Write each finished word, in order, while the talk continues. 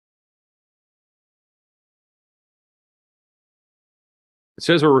It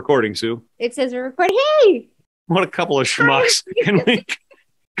says we're recording, Sue. It says we're recording. Hey! What a couple of schmucks. Can we...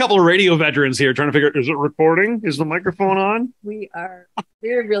 couple of radio veterans here trying to figure out, is it recording? Is the microphone on? We're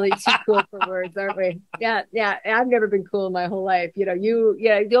really too cool for words, aren't we? Yeah. I've never been cool in my whole life. You know,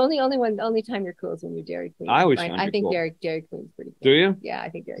 the only time you're cool is when you're Dairy Queen. I always I think cool. Dairy Queen's pretty cool. Do you? Yeah, I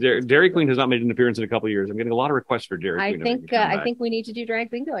think Dairy Queen has not made an appearance in a couple of years. I'm getting a lot of requests for Dairy Queen. I think we need to do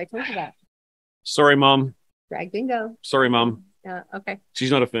drag bingo. I told you that. Sorry, Mom. Drag bingo. Sorry, Mom. Okay. She's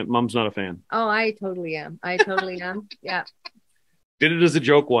not a fan. Mom's not a fan. Oh, I totally am. Yeah. Did it as a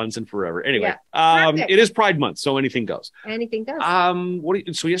joke once and forever. Anyway, Perfect. It is Pride Month, so anything goes. Anything goes.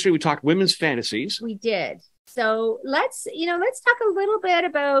 So yesterday we talked women's fantasies. We did. So let's talk a little bit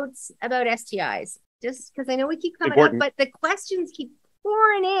about STIs, just because I know we keep coming up, but the questions keep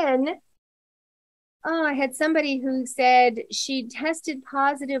pouring in. Oh, I had somebody who said she tested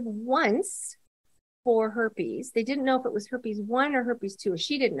positive once for herpes. They didn't know if it was herpes 1 or herpes 2. Or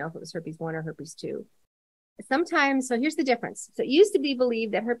she didn't know if it was herpes 1 or herpes 2. Sometimes, so here's the difference. So it used to be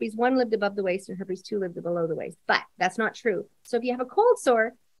believed that herpes 1 lived above the waist and herpes 2 lived below the waist, but that's not true. So if you have a cold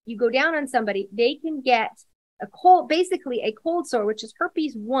sore, you go down on somebody, they can get basically a cold sore, which is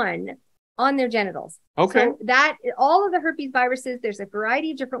herpes 1 on their genitals. Okay. So that all of the herpes viruses, there's a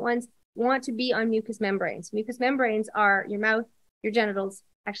variety of different ones, want to be on mucous membranes. Mucous membranes are your mouth, your genitals,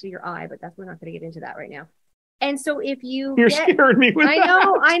 actually your eye, but we're not going to get into that right now. And so if you're scaring me with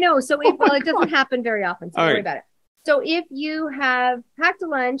that. I know. So it doesn't happen very often. So don't worry about it. So if you have packed a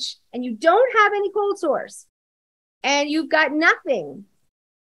lunch and you don't have any cold sores and you've got nothing,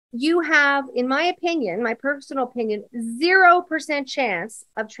 you have, in my opinion, my personal opinion, 0% chance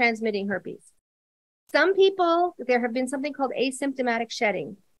of transmitting herpes. Some people, there have been something called asymptomatic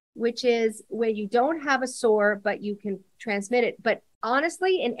shedding, which is where you don't have a sore, but you can transmit it. But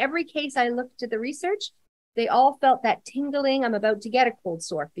honestly, in every case I looked at the research, they all felt that tingling, I'm about to get a cold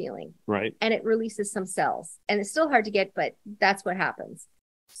sore feeling. Right. And it releases some cells. And it's still hard to get, but that's what happens.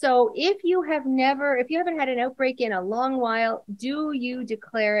 So if you haven't had an outbreak in a long while, do you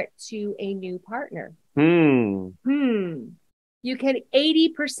declare it to a new partner? You can,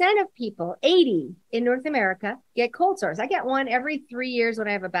 80% of people, 80 in North America, get cold sores. I get one every 3 years when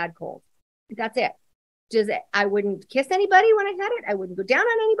I have a bad cold. That's it. I wouldn't kiss anybody when I had it. I wouldn't go down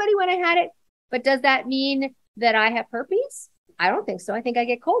on anybody when I had it. But does that mean that I have herpes? I don't think so. I think I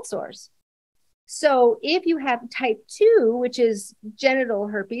get cold sores. So if you have type 2, which is genital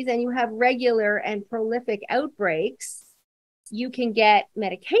herpes, and you have regular and prolific outbreaks, you can get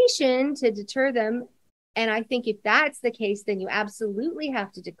medication to deter them. And I think if that's the case, then you absolutely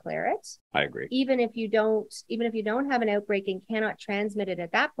have to declare it. I agree. Even if you don't have an outbreak and cannot transmit it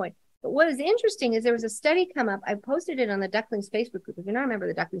at that point. But what is interesting is there was a study come up. I posted it on the Ducklings Facebook group. If you're not a member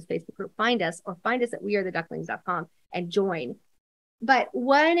of the Ducklings Facebook group, find us at wearetheducklings.com and join. But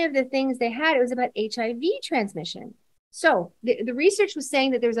one of the things they had, it was about HIV transmission. So the research was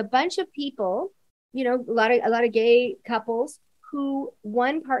saying that there's a bunch of people, a lot of gay couples who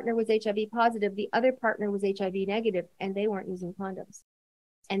one partner was HIV positive, the other partner was HIV negative, and they weren't using condoms.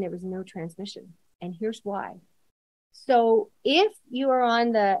 And there was no transmission. And here's why. So if you are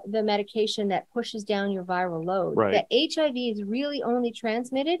on the medication that pushes down your viral load, the HIV is really only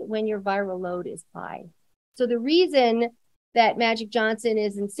transmitted when your viral load is high. So the reason that Magic Johnson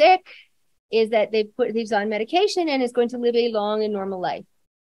isn't sick is that he's on medication and is going to live a long and normal life.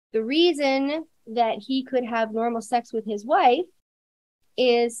 The reason that he could have normal sex with his wife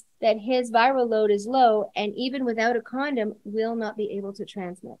is that his viral load is low, and even without a condom will not be able to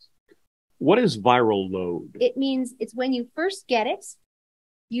transmit. What is viral load? It means it's when you first get it,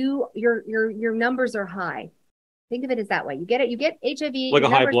 your numbers are high. Think of it as that way. You get HIV, like a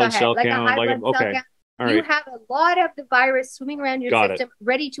high blood cell count. You have a lot of the virus swimming around your system,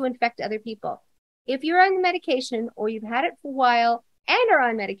 ready to infect other people. If you're on the medication or you've had it for a while and are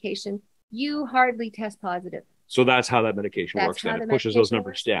on medication, you hardly test positive. So that's how that medication works. Then it pushes those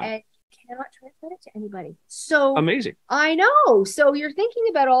numbers down. And cannot transmit it to anybody. So amazing. I know. So you're thinking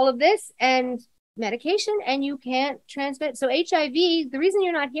about all of this and medication, and you can't transmit. So HIV, the reason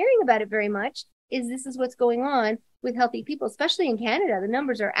you're not hearing about it very much is this is what's going on with healthy people, especially in Canada. The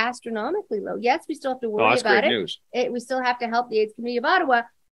numbers are astronomically low. Yes, we still have to worry about it. We still have to help the AIDS community of Ottawa,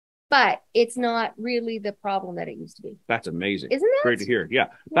 but it's not really the problem that it used to be. That's amazing. Isn't that? Great to hear. Yeah.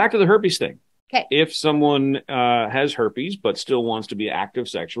 Back to the herpes thing. Okay. If someone has herpes but still wants to be active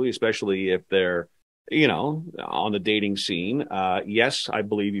sexually, especially if they're, on the dating scene, yes, I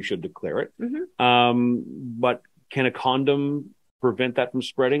believe you should declare it. But can a condom prevent that from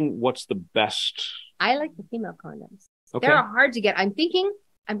spreading? What's the best? I like the female condoms. Okay. They're hard to get. I'm thinking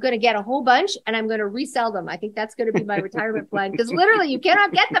I'm going to get a whole bunch and I'm going to resell them. I think that's going to be my retirement plan because literally you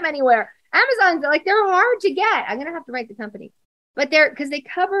cannot get them anywhere. Amazon's like, they're hard to get. I'm going to have to write the company, but because they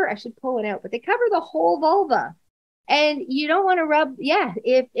cover, I should pull it out, but they cover the whole vulva. And you don't want to rub,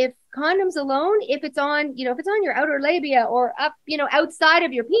 if condoms alone, if it's on, if it's on your outer labia or up, outside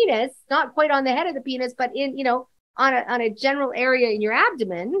of your penis, not quite on the head of the penis, but in, on a general area in your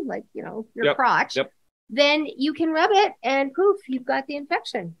abdomen, like, your crotch, then you can rub it and poof, you've got the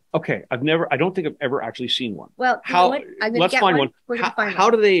infection. Okay. I don't think I've ever actually seen one. Well, let's find one. How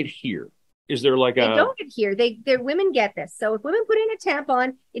do they adhere? Is there like they don't adhere. Their women get this. So if women put in a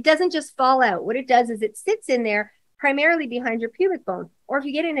tampon, it doesn't just fall out. What it does is it sits in there primarily behind your pubic bone. Or if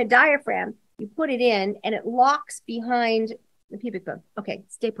you get in a diaphragm, you put it in and it locks behind the pubic bone. Okay,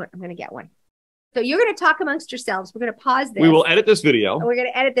 stay put. I'm going to get one. So you're going to talk amongst yourselves. We're going to pause this. We will edit this video. We're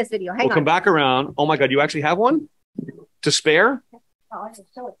going to edit this video. Hang on. We'll come back around. Oh my God, you actually have one to spare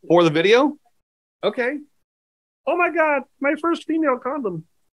for the video? Okay. Oh my God, my first female condom.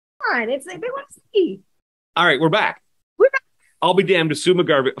 Come on, it's like they want to see. All right, we're back. I'll be damned to Sue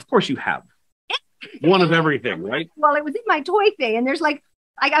McGarvie. Of course you have. One of everything, right? Well, it was in my toy thing, and there's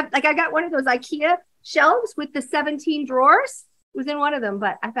I got one of those IKEA shelves with the 17 drawers. It was in one of them,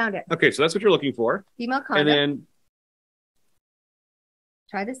 but I found it. Okay, so that's what you're looking for. Female condom. And then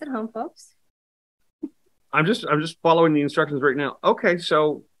try this at home, folks. I'm just following the instructions right now. Okay,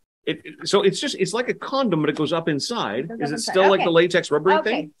 so it's like a condom, but it goes up inside. Is it still like the latex rubbery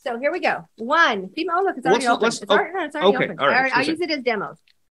thing? Okay, so here we go. One female. Oh, look, it's already open. It's already open. All right, I'll use it as demos.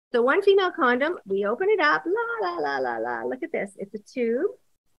 So one female condom, we open it up, la, la, la, la, la. Look at this. It's a tube,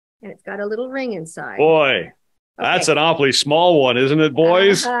 and it's got a little ring inside. Boy, that's an awfully small one, isn't it,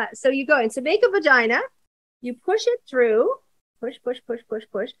 boys? So you go in. So make a vagina. You push it through. Push, push, push, push,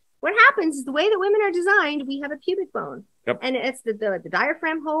 push. What happens is the way that women are designed, we have a pubic bone. Yep. And it's the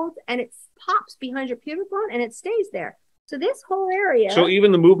diaphragm holds, and it pops behind your pubic bone, and it stays there. So this whole area. So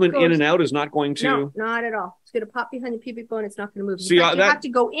even the movement in and out is not going to. No, not at all. It's going to pop behind the pubic bone. It's not going to move. You have to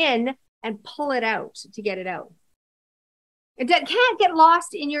go in and pull it out to get it out. It can't get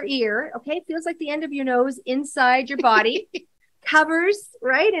lost in your ear. Okay, it feels like the end of your nose inside your body, covers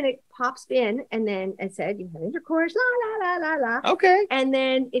right, and it pops in, and then it said you have intercourse. La la la la la. Okay. And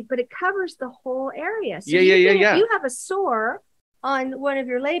then it covers the whole area. So yeah. If you have a sore on one of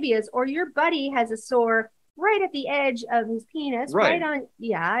your labias, or your buddy has a sore right at the edge of his penis, right on.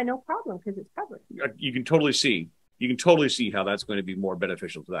 Yeah, no problem, because it's covered. You can totally see how that's going to be more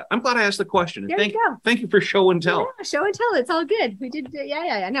beneficial to that. I'm glad I asked the question. There you go. Thank you for show and tell. Yeah, show and tell. It's all good. We did.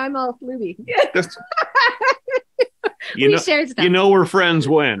 Yeah. Now I'm all looby. You know we're friends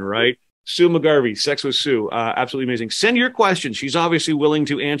when, right? Sue McGarvie, Sex with Sue. Absolutely amazing. Send your questions. She's obviously willing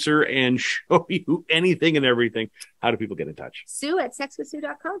to answer and show you anything and everything. How do people get in touch? Sue at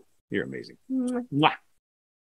sexwithsue.com. You're amazing. Mwah.